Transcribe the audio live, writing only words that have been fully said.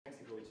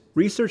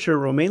Researcher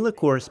Romain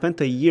Lacour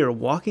spent a year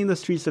walking the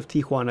streets of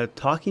Tijuana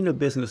talking to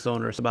business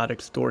owners about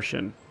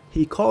extortion.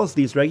 He calls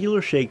these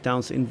regular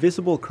shakedowns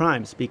invisible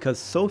crimes because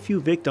so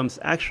few victims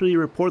actually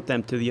report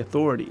them to the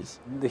authorities.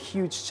 The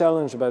huge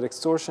challenge about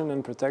extortion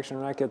and protection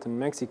racket in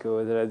Mexico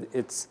is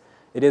that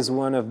it is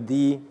one of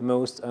the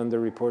most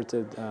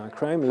underreported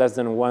crime. Less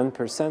than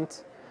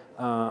 1%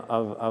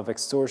 of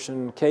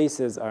extortion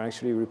cases are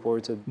actually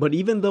reported. But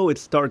even though it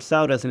starts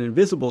out as an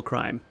invisible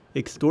crime,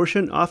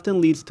 extortion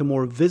often leads to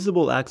more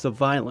visible acts of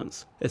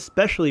violence,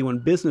 especially when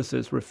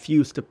businesses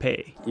refuse to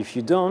pay. If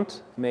you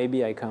don't,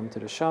 maybe I come to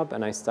the shop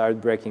and I start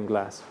breaking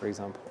glass, for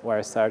example, or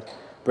I start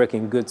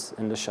breaking goods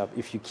in the shop.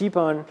 If you keep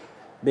on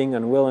being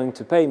unwilling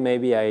to pay,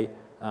 maybe I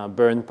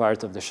burn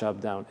part of the shop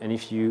down. And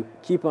if you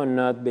keep on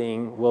not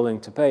being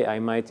willing to pay, I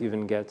might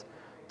even get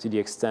to the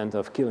extent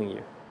of killing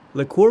you.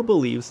 Lacour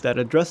believes that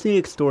addressing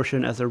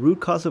extortion as a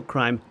root cause of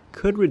crime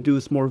could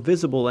reduce more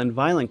visible and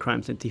violent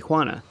crimes in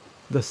Tijuana.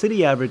 The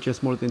city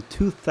averages more than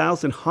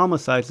 2,000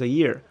 homicides a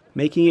year,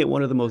 making it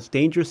one of the most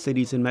dangerous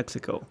cities in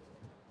Mexico.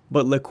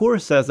 But Lacour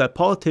says that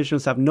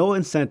politicians have no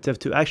incentive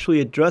to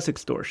actually address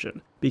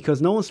extortion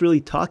because no one's really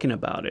talking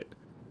about it.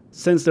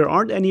 Since there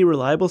aren't any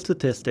reliable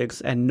statistics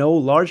and no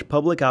large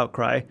public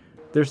outcry,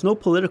 there's no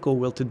political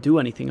will to do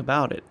anything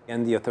about it.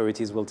 And the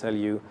authorities will tell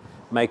you,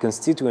 my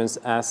constituents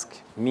ask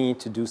me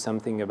to do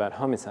something about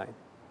homicide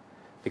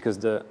because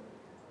the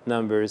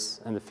numbers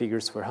and the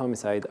figures for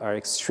homicide are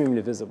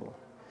extremely visible.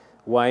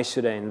 Why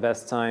should I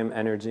invest time,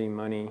 energy,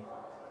 money,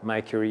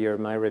 my career,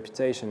 my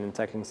reputation in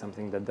tackling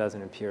something that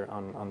doesn't appear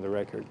on the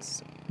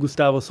records?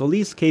 Gustavo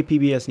Solis,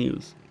 KPBS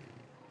News.